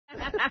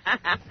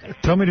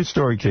Tell me the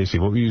story, Casey.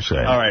 What were you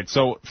saying? All right,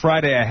 so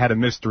Friday I had a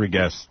mystery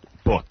guest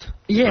booked.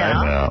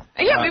 Yeah. Right?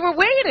 Yeah, we were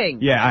waiting.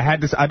 Yeah, I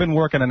had this. I've been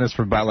working on this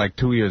for about like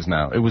 2 years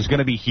now. It was going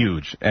to be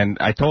huge. And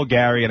I told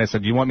Gary, and I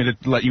said, "Do you want me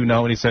to let you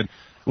know?" And he said,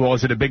 "Well,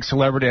 is it a big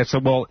celebrity?" I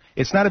said, "Well,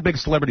 it's not a big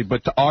celebrity,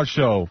 but to our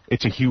show,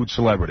 it's a huge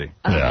celebrity."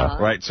 Yeah.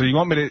 Right? So you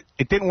want me to...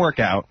 It didn't work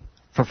out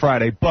for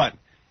Friday, but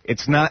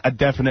it's not a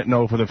definite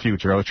no for the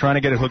future. I was trying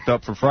to get it hooked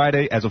up for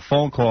Friday as a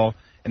phone call,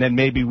 and then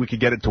maybe we could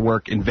get it to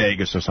work in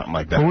Vegas or something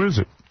like that. Who is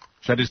it?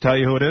 Should I just tell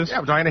you who it is? Yeah,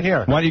 I'm trying to hear.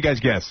 Why don't you guys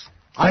guess?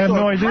 I have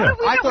no idea.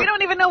 We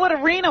don't even know what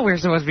arena we're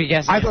supposed to be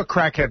guessing. I thought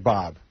Crackhead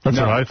Bob. That's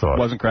No, what I thought. It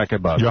wasn't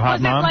Crackhead Bob. Your hot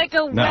Was mom? it like a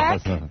No,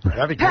 whack it wasn't.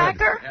 That'd be good.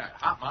 packer?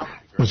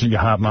 Was it your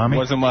hot mommy? It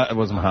wasn't my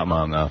hot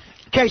mom, no.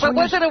 Okay, so But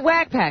was it a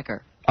whack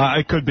packer?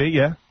 It could be,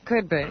 yeah.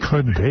 Could be.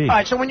 Could be. all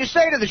right, so when you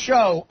say to the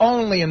show,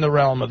 only in the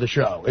realm of the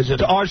show, is it...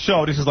 To our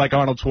show, this is like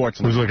Arnold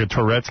Schwarzenegger. Was it like a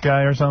Tourette's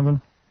guy or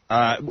something?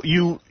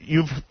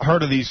 You've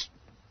heard of these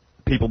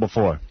people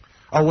before.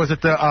 Or was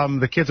it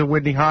the kids at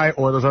Whitney High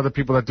or those other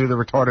people that do the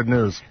retarded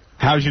news?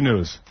 How's your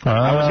news?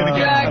 I was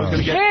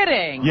gonna You're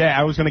kidding. Yeah,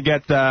 I was going to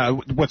get,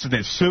 what's his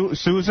name?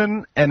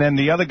 Susan, and then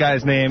the other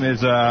guy's name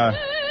is,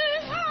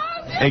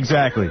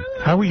 exactly.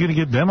 How are we going to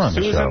get them on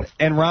the Susan show?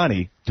 and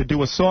Ronnie to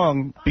do a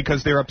song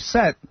because they're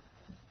upset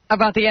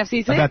About the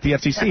FCC? about the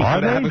FCC.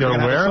 Are they? They're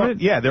aware of it?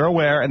 Yeah, they're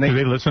aware. And Do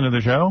they listen to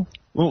the show?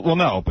 Well,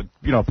 no, but,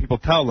 you know, people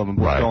tell them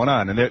what's going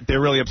on, and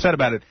they're really upset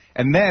about it.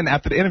 And then,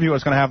 after the interview, I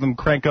was going to have them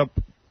crank up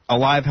a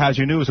live How's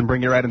Your News and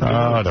bring you right into the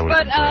news. That would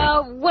have been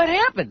great. What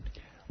happened?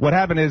 What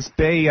happened is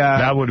they...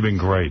 That would have been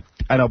great.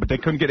 I know, but they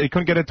couldn't get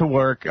it to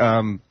work.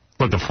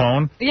 But the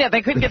phone? Yeah,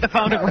 they couldn't get the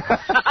phone to work.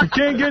 You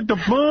can't get the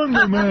phone,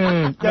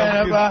 man.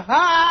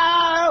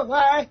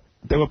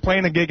 They were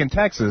playing a gig in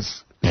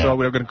Texas, so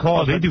we were going to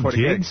call them they do before the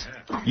gigs?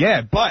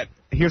 Yeah, but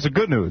here's the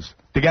good news.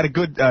 They got a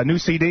good new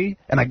CD,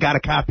 and I got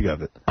a copy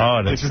of it.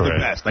 Oh, that's This is great. the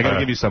best. I got to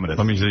give you some of this.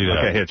 Let me see that.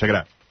 Okay, here, check it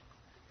out.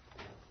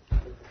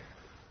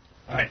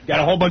 All right, got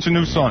a whole bunch of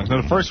new songs. Now,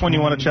 the first one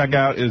you want to check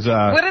out is...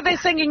 What are they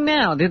singing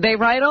now? Did they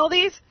write all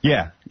these?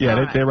 Yeah, they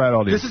write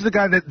all these. This is the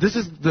guy this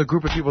is the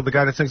group of people, the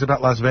guy that sings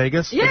about Las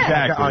Vegas? Yeah.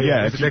 Exactly, Oh,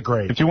 yeah. They're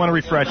great. If you want to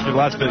refresh it,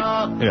 lots of... Yeah.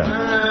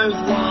 There's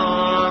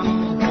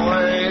one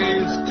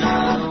place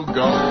to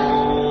go.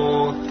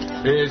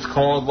 It's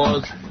called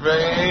Las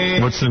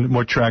Vegas.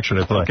 What track should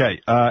I play?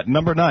 Okay,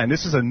 number 9.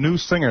 This is a new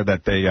singer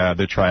that they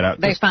tried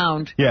out. They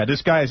found. Yeah,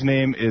 this guy's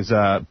name is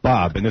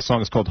Bob, and this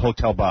song is called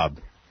Hotel Bob.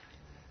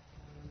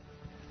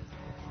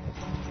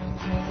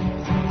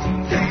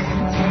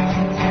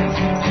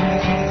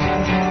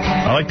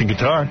 I like the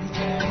guitar.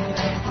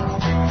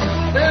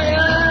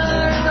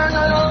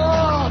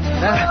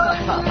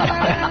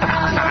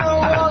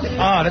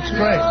 Oh, that's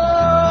great.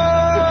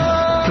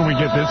 Can we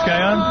get this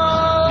guy on?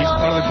 He's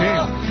part of the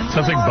team.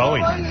 Sounds like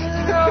Bowie.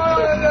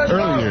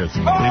 Early years. Is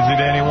it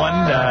anyone?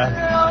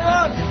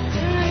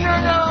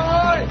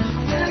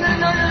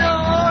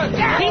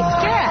 He's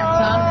scared,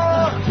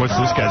 huh? What's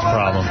this guy's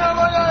problem?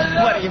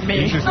 What do you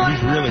mean? He's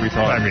really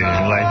retarded. I mean,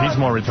 like, he's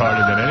more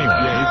retarded than anyone.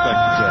 Yeah, he's like...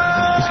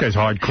 This guy's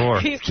hardcore.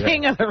 He's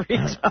king of the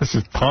retard. This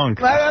is punk.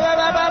 One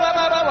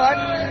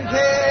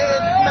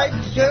kid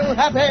makes you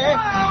happy.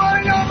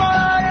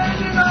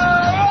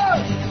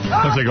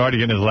 Sounds like Artie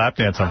getting his lap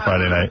dance on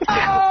Friday night.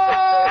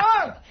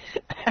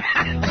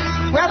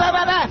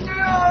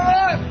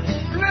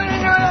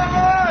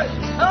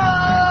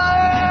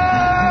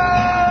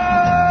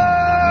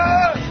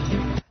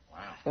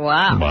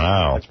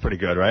 Wow. That's pretty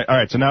good, right? All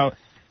right, so now,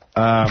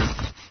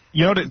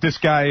 you know this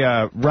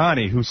guy,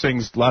 Ronnie, who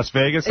sings Las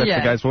Vegas? That's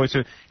the guy's voice.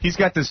 He's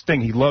got this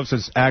thing. He loves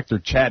his actor,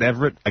 Chad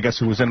Everett, I guess,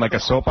 who was in, like, a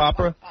soap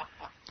opera.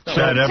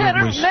 Chad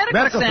Everett was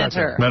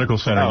Medical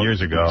Center.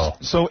 Years ago.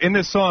 So in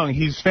this song,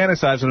 he's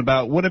fantasizing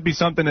about, wouldn't it be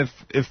something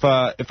if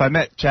I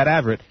met Chad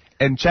Everett,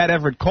 and Chad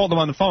Everett called him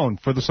on the phone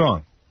for the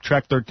song,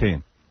 track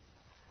 13.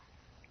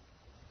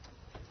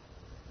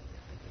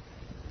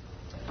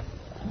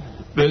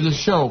 There's a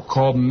show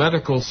called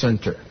Medical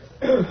Center.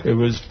 It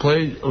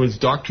was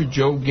Dr.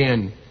 Joe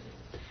Gann.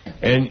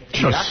 And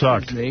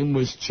his name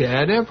was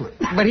Chad Everett.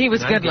 But he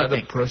was good looking.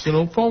 I got a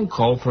personal phone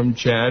call from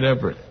Chad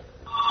Everett.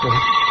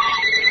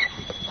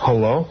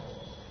 Hello?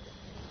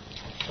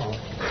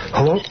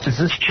 Hello? Is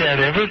this Chad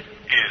Everett?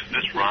 Is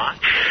this Ron?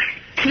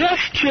 Yes,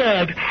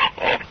 Chad.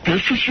 Oh,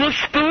 this is your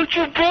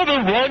spiritual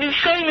brother, Ronnie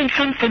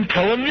Simonson from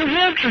Pelham, New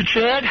Hampshire,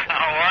 Chad. How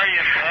are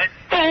you, bud?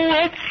 Oh,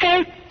 I'm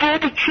fine,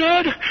 brother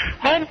Chad.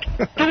 I'm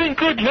doing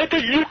good. Not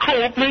that you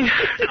called me.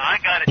 I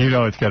got it. You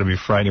know it's got to be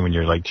frightening when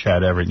you're like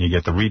Chad Everett and you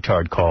get the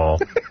retard call.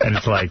 And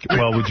it's like,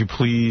 well, would you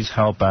please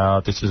help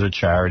out? This is a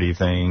charity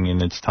thing,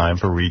 and it's time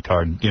for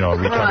retard,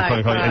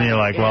 retard. And you're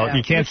like, well,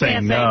 you can't say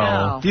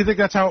no. Do you think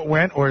that's how it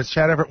went? Or is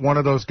Chad Everett one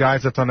of those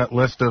guys that's on that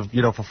list of,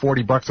 for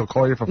 $40 he'll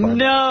call you for $5?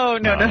 No.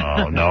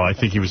 No, I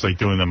think he was like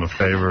doing them a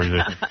favor.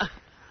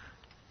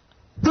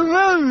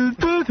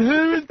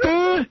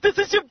 This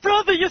is your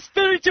brother, your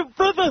spiritual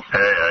brother.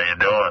 Hey, how you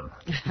doing?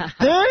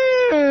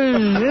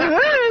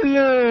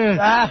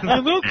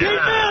 I'm okay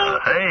now.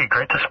 Hey,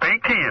 great to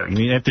speak to you.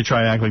 You have to try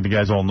and act like the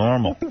guy's all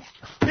normal. Yeah,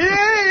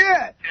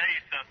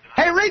 you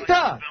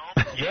retard.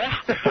 Yeah?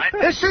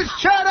 This is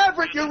Chad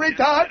Everett, you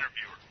retard.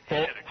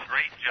 Great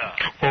job.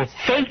 Well,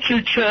 thank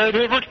you, Chad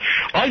Everett.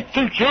 I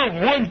think you're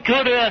one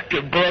good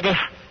actor, brother.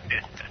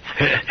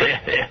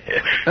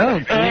 Oh,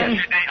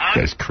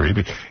 that's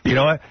creepy. You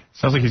know what?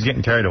 Sounds like he's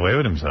getting carried away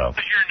with himself.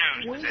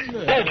 Oh,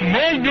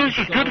 my news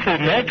is beautiful.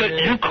 Now that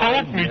you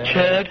called me,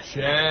 Chad.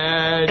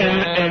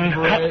 And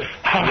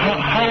how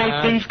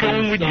are things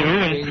going with you?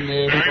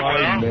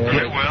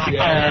 Very well.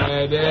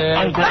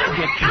 I'm glad to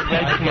get you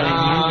back to my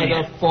movie.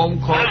 A phone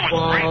call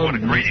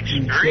from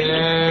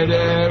Chad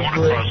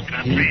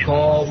Everett. He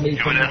called me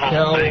from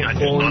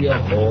California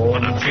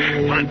home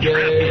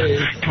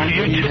today.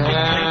 He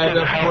had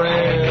a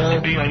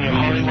friend, me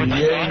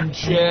and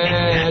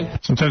Chad.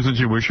 Sometimes don't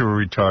you wish you were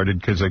retarded?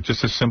 Because like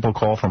just a simple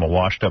call from a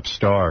washed-up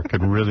star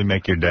could really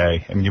make your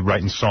day. And you're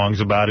writing songs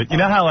about it. You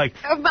know how like...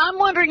 I'm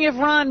wondering if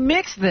Ron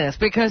mixed this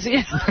because...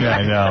 Yeah,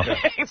 I know.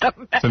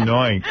 It's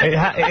annoying.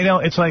 You know,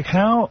 it's like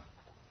how...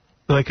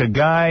 Like a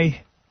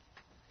guy...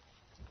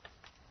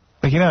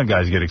 Like, you know,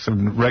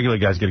 regular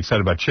guys get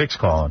excited about chicks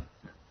calling.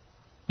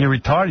 You're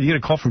retarded. You get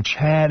a call from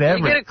Chad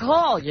Everett. You get a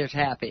call, you're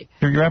happy.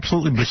 You're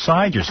absolutely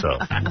beside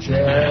yourself. Chad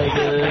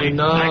and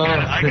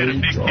I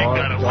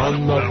talked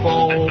on the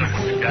phone.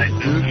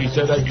 He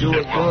said I do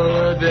a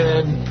good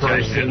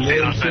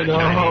impersonation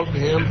of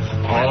him,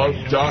 of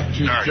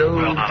Dr.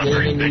 Joe,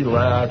 and he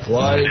laughed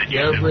like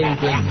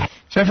everything.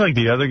 So I feel like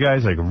the other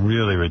guy's like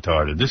really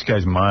retarded. This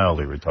guy's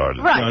mildly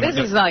retarded. Right, this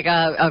is like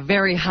a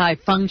very high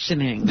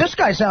functioning. This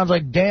guy sounds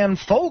like Dan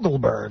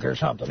Fogelberg or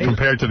something.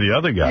 Compared to the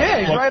other guy. Yeah,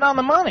 he's right on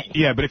the money.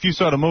 Yeah, but if you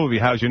saw the movie,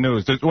 how's your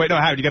news? Wait, no,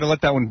 Howard, you got to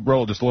let that one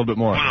roll just a little bit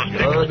more.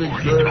 Good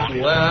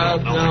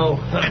laugh now.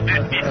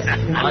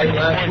 I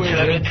laugh with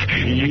it.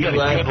 He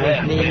laughed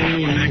with me.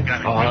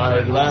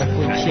 I laugh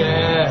with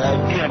Chad.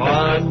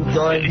 I'm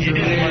going to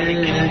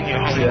meet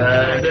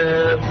Chad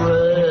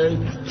Everett.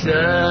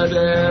 Chad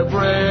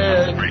Everett.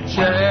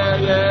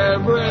 Chad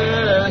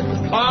Everett.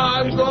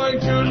 I'm going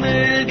to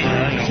meet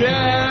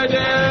Chad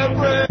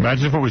Everett.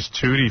 Imagine if it was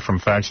Tootie from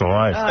Facts of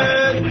Life.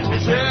 Chad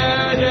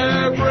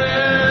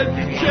Everett.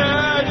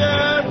 Chad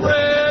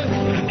Everett.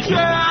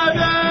 Chad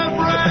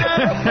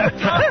Everett.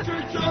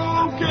 Dr.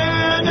 Joe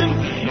Cannon.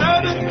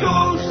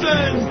 Medical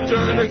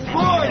Center.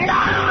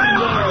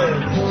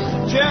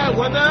 Chad,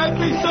 would that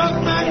be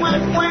something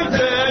with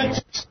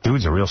it? This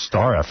dude's a real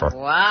star effer.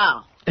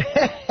 Wow.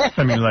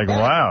 I mean, like,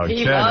 wow,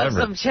 He Chad loves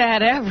Everett. some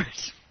Chad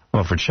Everett.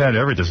 Well, for Chad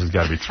Everett, this has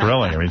got to be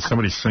thrilling. I mean,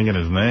 somebody's singing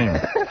his name.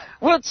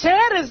 Well,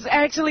 Chad is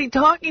actually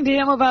talking to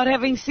him about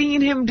having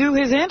seen him do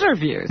his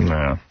interviews.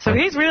 No. So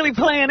he's really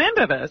playing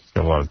into this.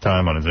 Got a lot of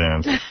time on his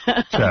hands.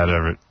 Chad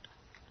Everett.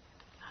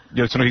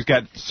 Yeah, so he's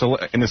got,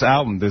 in this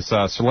album, there's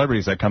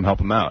celebrities that come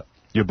help him out.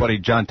 Your buddy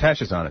John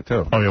Tesh is on it,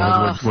 too. Oh,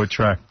 yeah, what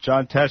track?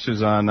 John Tesh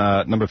is on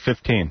number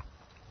 15.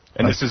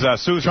 And this is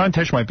Susan. John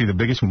Tesh might be the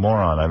biggest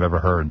moron I've ever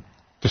heard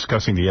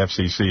discussing the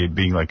FCC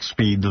being like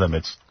speed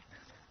limits.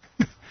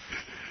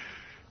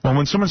 Well,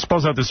 when someone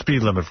spells out the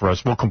speed limit for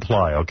us, we'll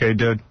comply, okay,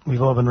 dude?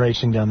 We've all been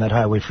racing down that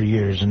highway for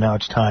years, and now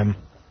it's time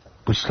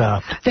we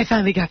stop. They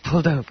finally got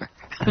pulled over.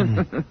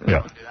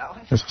 Yeah.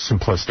 It's a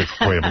simplistic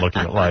way of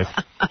looking at life.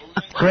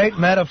 Great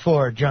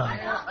metaphor, John.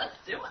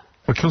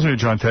 What kills me with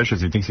John Tesh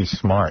is he thinks he's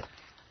smart.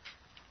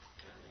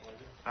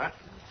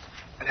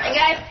 Hey,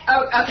 guys.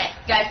 Oh, okay.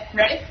 Guys,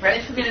 ready?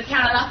 Ready for me to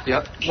count it off?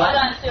 Yep. Hold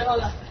on, Stu,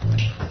 hold on.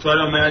 So I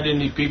don't add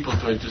any people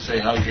to it to say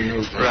how's your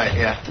news. Right,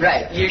 yeah.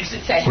 Right, you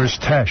should say... Where's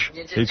Tesh?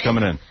 He's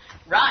coming in.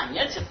 Ron,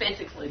 you're just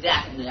basically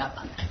backing me up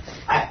on that.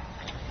 Right.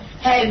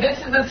 Hey, this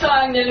is a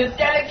song that is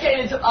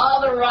dedicated to all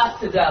the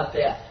Rastas out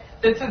there.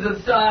 This is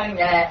a song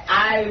that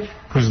I've...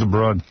 Who's the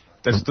broad?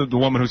 That's the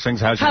woman who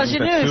sings How's Your News?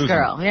 How's your news,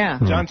 girl? Yeah.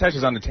 John Tesh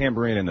is on the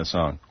tambourine in this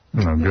song.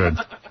 Oh, good.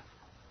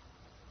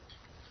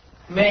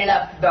 made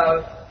up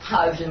about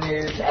How's Your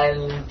News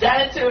and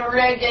done it to a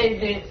reggae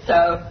beat,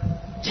 so...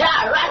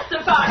 Ja,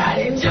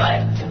 Rastafari, enjoy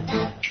it.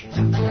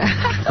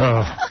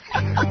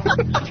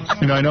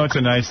 You know, I know it's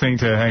a nice thing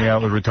to hang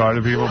out with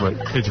retarded people, but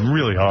it's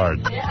really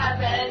hard.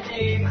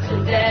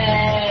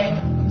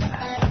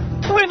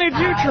 When did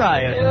you try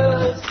it?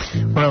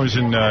 When I was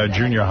in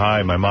junior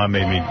high, my mom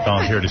made me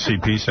volunteer at a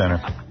CP center.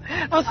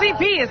 Well,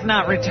 CP is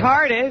not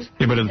retarded.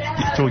 Yeah, but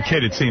to a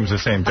kid, it seems the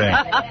same thing.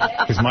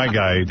 Because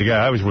the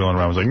guy I was wheeling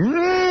around was like...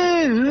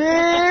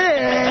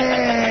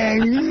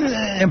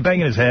 and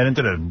banging his head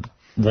into the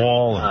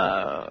wall.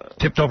 And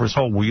tipped over his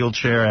whole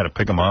wheelchair. I had to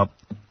pick him up.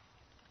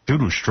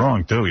 Dude was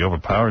strong, too. He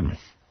overpowered me.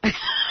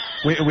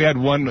 We had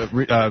one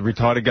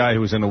retarded guy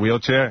who was in a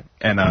wheelchair,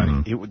 and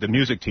the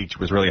music teacher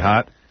was really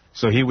hot.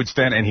 So he would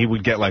stand and he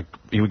would get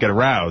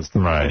aroused.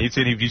 Right.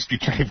 And he'd just be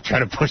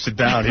trying to push it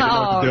down. He didn't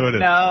know what to do with it.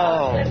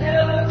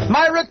 No.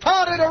 My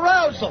retarded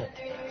arousal.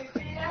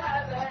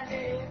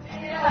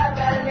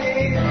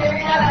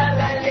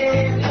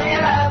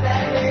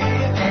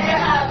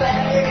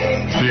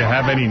 Do you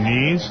have any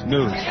knees?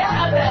 News.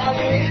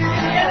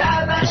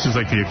 This is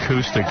like the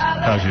acoustic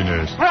How's Your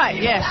News. Right,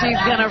 yeah, she's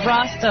going to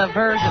Rasta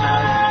version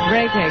of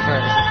reggae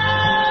version.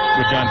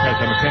 With John Tesh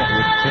on the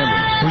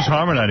tambourine. Who's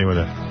harmonizing with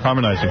it?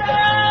 Harmonizing.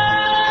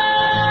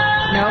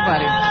 No,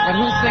 nobody. But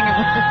who's singing?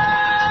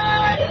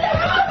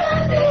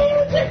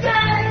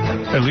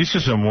 At least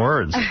there's some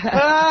words.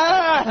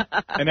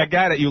 And that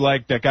guy that you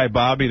like, that guy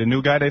Bobby, the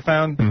new guy they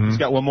found, he's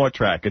got one more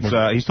track. It's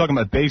he's talking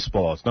about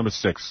baseball. It's number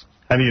 6.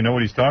 How do you know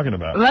what he's talking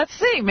about? Let's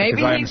see.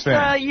 Maybe he's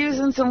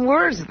using some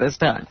words this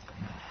time.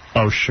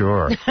 Oh,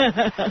 sure.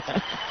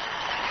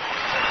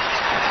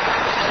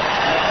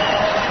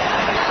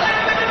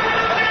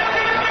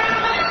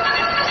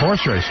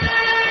 Horse racing.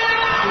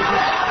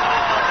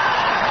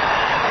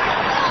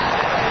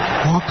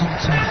 Welcome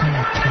to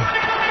America.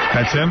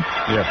 That's him?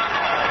 Yeah.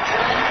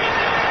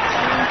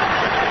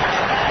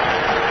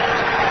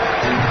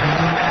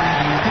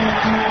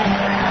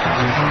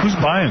 Who's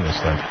buying this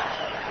thing?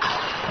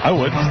 I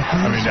would.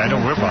 I mean, I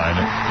know we're buying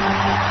it.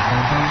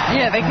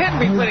 Yeah, they couldn't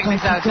be putting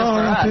this out just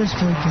for us.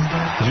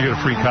 Did you get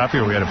a free copy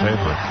or we had to pay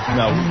for it?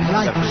 No, we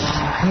got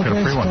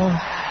a free one.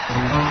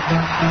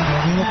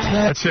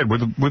 That's it.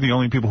 We're the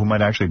only people who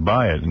might actually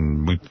buy it,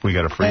 and we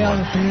got a free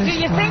one. Do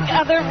you think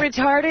other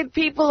retarded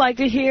people like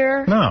to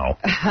hear? No.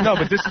 No,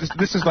 but this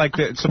is like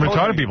some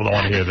retarded people don't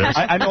want to hear this.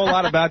 I know a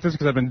lot about this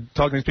because I've been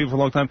talking to these people for a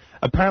long time.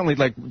 Apparently,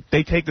 like,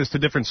 they take this to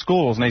different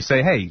schools and they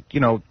say, hey, you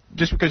know,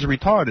 just because you're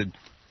retarded,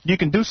 you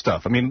can do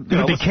stuff. I mean,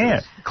 but they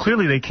can't.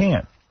 Clearly, they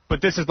can't.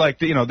 But this is like,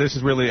 you know, this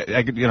is really,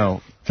 you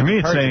know. To me,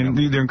 it's saying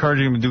they're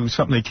encouraging them to do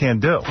something they can't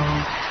do.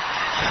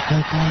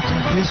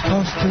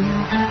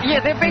 Yeah,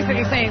 they're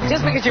basically saying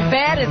just because you're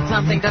bad at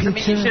something doesn't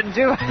mean you shouldn't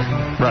do it.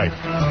 Right.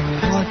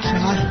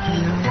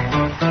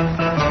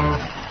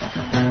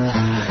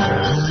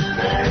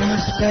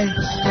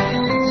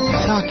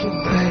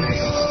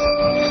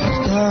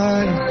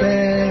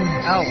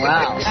 Oh,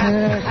 wow.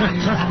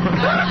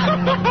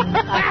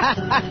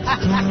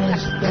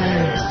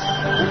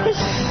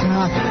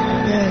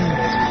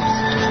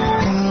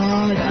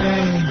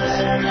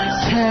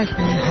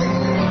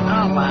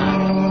 Oh, wow.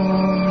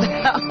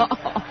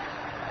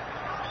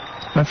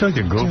 I feel like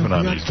you're goofing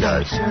on these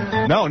guys.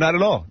 No, not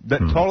at all.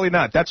 Totally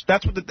not. That's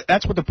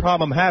what the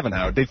problem I'm having,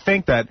 Howard. They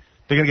think that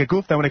they're going to get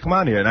goofed on when they come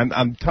on here, and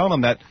I'm telling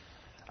them that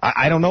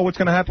I don't know what's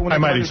going to happen when I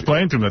might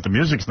explain to them that the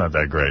music's not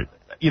that great.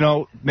 You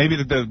know, maybe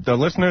the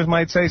listeners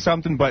might say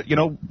something, but, you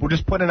know, we're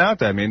just putting it out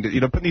there. I mean,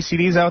 you know, putting these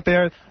CDs out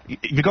there,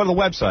 if you go to the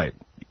website,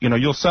 you know,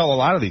 you'll sell a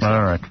lot of these things.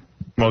 All right.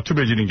 Well, too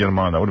bad you didn't get them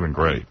on. That would have been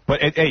great.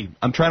 But, hey,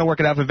 I'm trying to work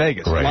it out for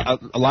Vegas. Great.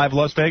 Live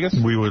Las Vegas?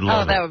 We would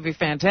love it. Oh, that would be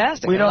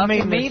fantastic. We don't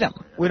mean meet them.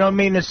 We don't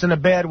mean this in a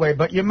bad way,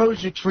 but your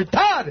music's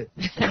retarded.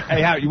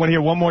 Hey, Howard, you want to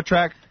hear one more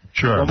track?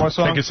 Sure. One more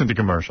song? Take us into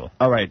commercial.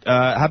 All right.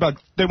 How about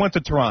they went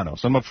to Toronto,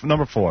 so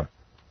number 4.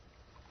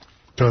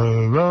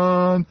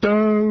 Toronto.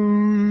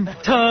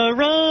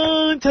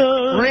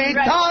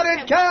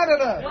 Retarded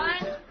Canada.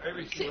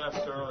 Maybe she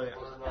left earlier.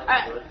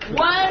 1,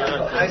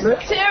 2.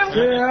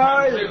 Where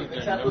are you?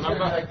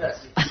 Remember?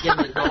 Get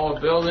the dollar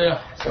bill there.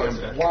 So it's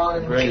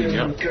 1, 2,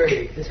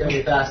 3. It's going to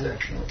be faster.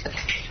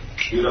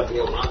 You have to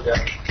go around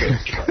there.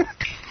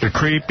 They're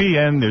creepy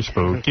and they're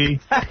spooky,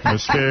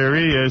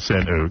 mysterious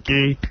and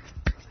ooky.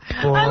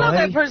 Boy. I love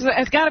that person.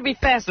 It's got to be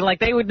faster, like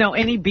they would know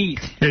any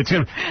beat. It's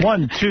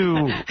 1,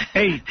 2,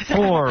 8, 4.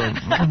 All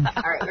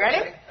right,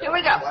 ready? Here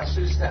we go. Watch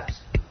 2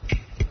 steps.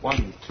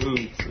 1,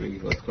 2, 3.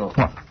 Let's go.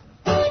 Come on.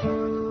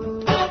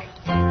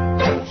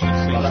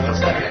 Let's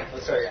start again.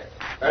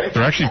 Ready?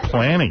 They're actually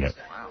planning it.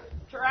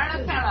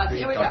 Toronto count off.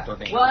 Here we go.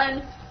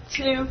 1,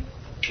 2,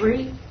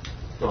 3.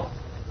 Go.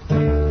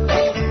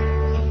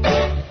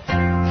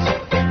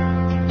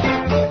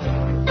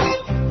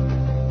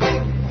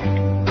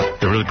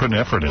 Really putting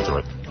effort into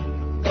it.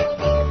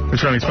 We're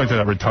trying to explain to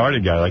that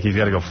retarded guy, like he's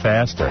got to go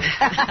faster.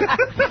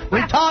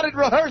 Retarded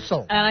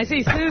rehearsal. And I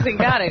see Susan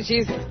got it.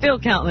 She's still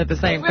counting at the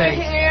same We're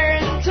pace. here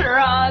in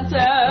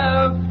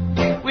Toronto.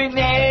 We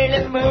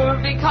made a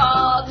movie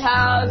called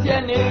How's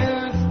Your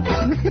News?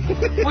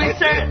 We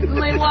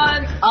certainly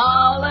want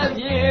all of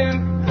you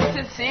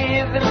to see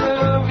the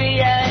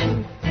movie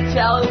and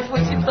tell us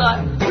what you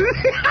thought.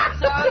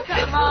 So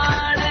come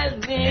on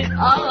and meet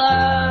all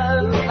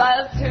of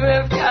us who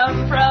have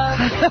come from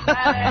the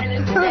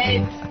United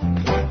States.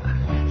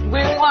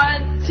 We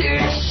want to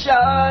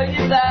show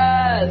you the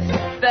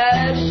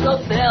special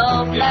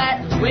film that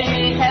we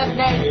have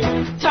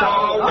named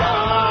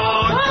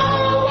Toronto.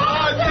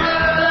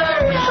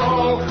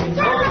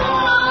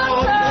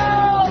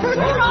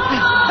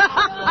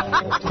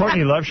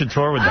 Courtney Love should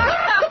tour with them.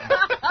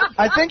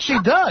 I think she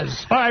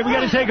does. All right, we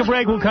got to take a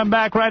break. We'll come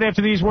back right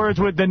after these words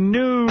with the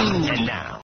news. And now,